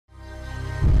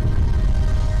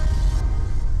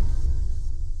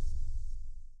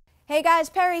Hey guys,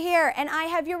 Perri here, and I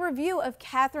have your review of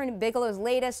Kathryn Bigelow's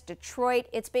latest, Detroit.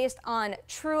 It's based on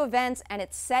true events, and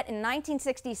it's set in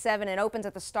 1967 and opens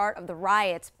at the start of the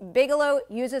riots. Bigelow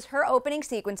uses her opening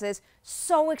sequences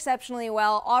so exceptionally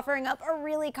well, offering up a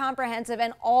really comprehensive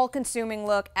and all-consuming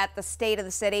look at the state of the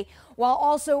city, while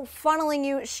also funneling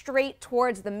you straight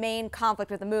towards the main conflict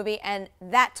with the movie, and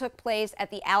that took place at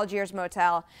the Algiers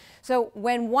Motel. So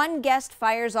when one guest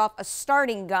fires off a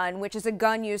starting gun, which is a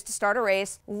gun used to start a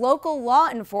race, local law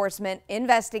enforcement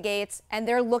investigates, and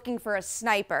they're looking for a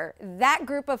sniper. That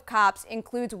group of cops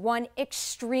includes one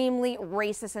extremely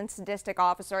racist and sadistic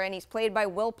officer, and he's played by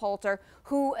Will Poulter,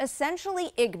 who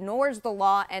essentially ignores the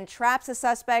law and traps the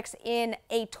suspects in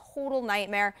a total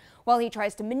nightmare while he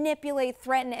tries to manipulate,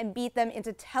 threaten, and beat them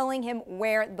into telling him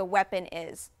where the weapon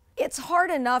is. It's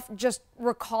hard enough just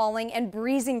recalling and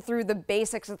breezing through the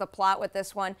basics of the plot with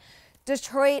this one.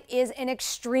 Detroit is an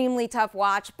extremely tough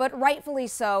watch, but rightfully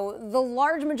so. The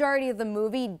large majority of the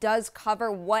movie does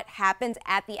cover what happens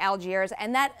at the Algiers,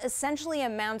 and that essentially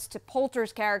amounts to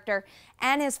Poulter's character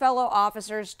and his fellow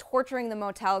officers torturing the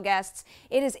motel guests.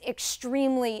 It is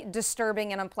extremely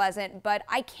disturbing and unpleasant, but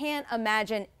I can't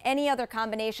imagine any other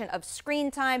combination of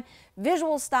screen time,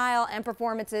 visual style, and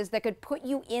performances that could put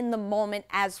you in the moment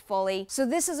as fully. So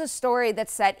this is a story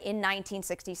that's set in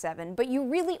 1967, but you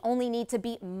really only need to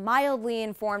be mildly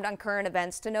informed on current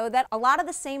events to know that a lot of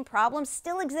the same problems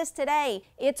still exist today.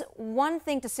 It's one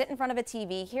thing to sit in front of a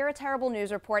TV, hear a terrible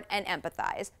news report, and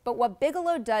empathize. But what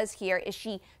Bigelow does here is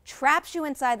she traps you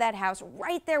inside that house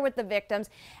right there with the victims,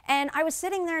 and I was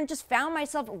sitting there and just found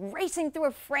myself racing through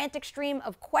a frantic stream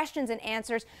of questions and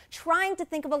answers, trying to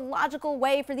think of a logical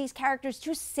way for these characters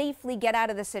to safely get out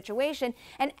of the situation.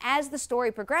 And as the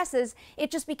story progresses,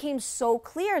 it just became so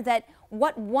clear that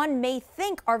what one may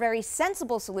think are very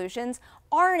sensible solutions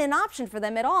aren't an option for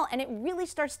them at all, and it really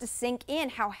starts to sink in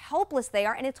how helpless they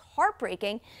are, and it's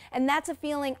heartbreaking, and that's a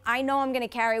feeling I know I'm going to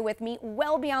carry with me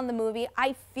well beyond the movie.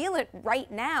 I feel it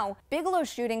right now. Bigelow's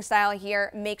shooting style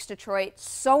here makes Detroit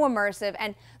so immersive,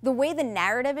 and the way the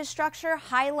narrative is structured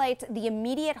highlights the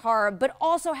immediate horror, but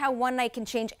also how one night can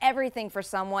change everything for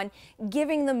someone,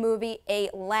 giving the movie a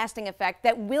lasting effect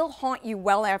that will haunt you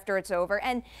well after it's over.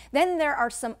 And then there are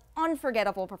some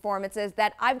unforgettable performances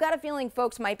that I've got a feeling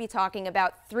folks might be talking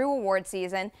about through award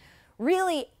season.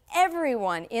 Really,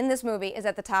 everyone in this movie is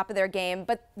at the top of their game,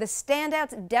 but the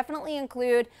standouts definitely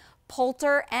include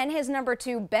Poulter and his number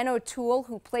 2, Ben O'Toole,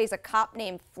 who plays a cop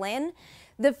named Flynn.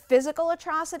 The physical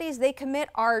atrocities they commit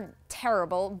are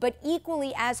terrible, but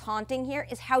equally as haunting here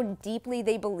is how deeply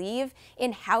they believe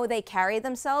in how they carry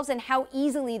themselves and how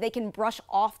easily they can brush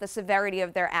off the severity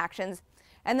of their actions.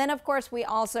 And then, of course, we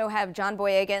also have John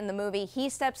Boyega in the movie. He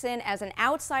steps in as an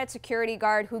outside security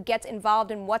guard who gets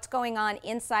involved in what's going on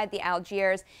inside the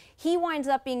Algiers. He winds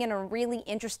up being in a really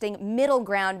interesting middle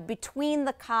ground between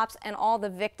the cops and all the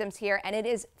victims here, and it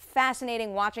is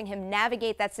fascinating watching him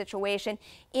navigate that situation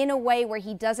in a way where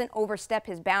he doesn't overstep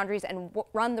his boundaries and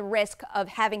run the risk of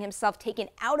having himself taken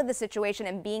out of the situation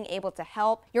and being able to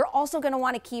help. You're also going to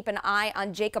want to keep an eye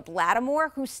on Jacob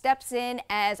Lattimore, who steps in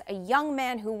as a young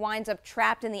man who winds up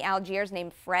trapped in the Algiers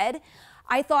named Fred.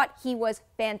 I thought he was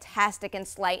fantastic in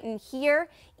Slighton. Here,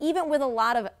 even with a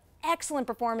lot of excellent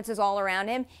performances all around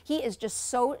him, he is just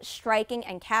so striking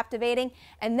and captivating.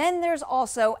 And then there's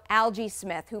also Algee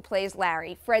Smith, who plays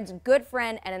Larry, Fred's good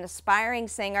friend and an aspiring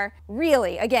singer.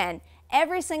 Really, again,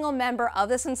 every single member of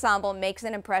this ensemble makes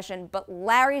an impression, but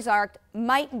Larry's arc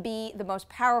might be the most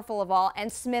powerful of all,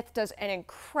 and Smith does an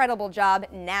incredible job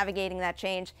navigating that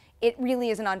change. It really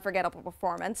is an unforgettable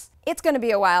performance. It's going to be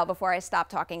a while before I stop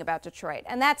talking about Detroit,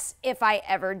 and that's if I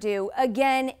ever do.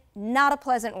 Again, not a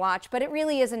pleasant watch, but it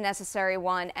really is a necessary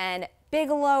one, and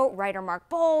Bigelow, writer Mark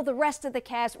Bowl, the rest of the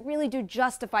cast really do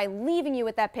justify leaving you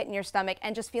with that pit in your stomach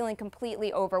and just feeling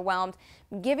completely overwhelmed.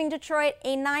 I'm giving Detroit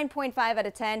a 9.5 out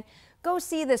of 10. Go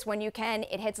see this when you can.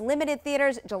 It hits limited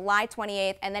theaters July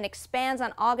 28th and then expands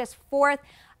on August 4th.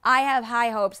 I have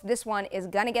high hopes this one is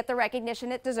going to get the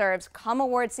recognition it deserves come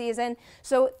award season.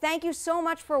 So thank you so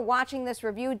much for watching this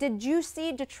review. Did you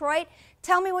see Detroit?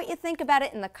 Tell me what you think about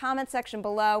it in the comment section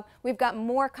below. We've got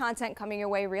more content coming your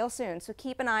way real soon, so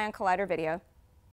keep an eye on Collider Video.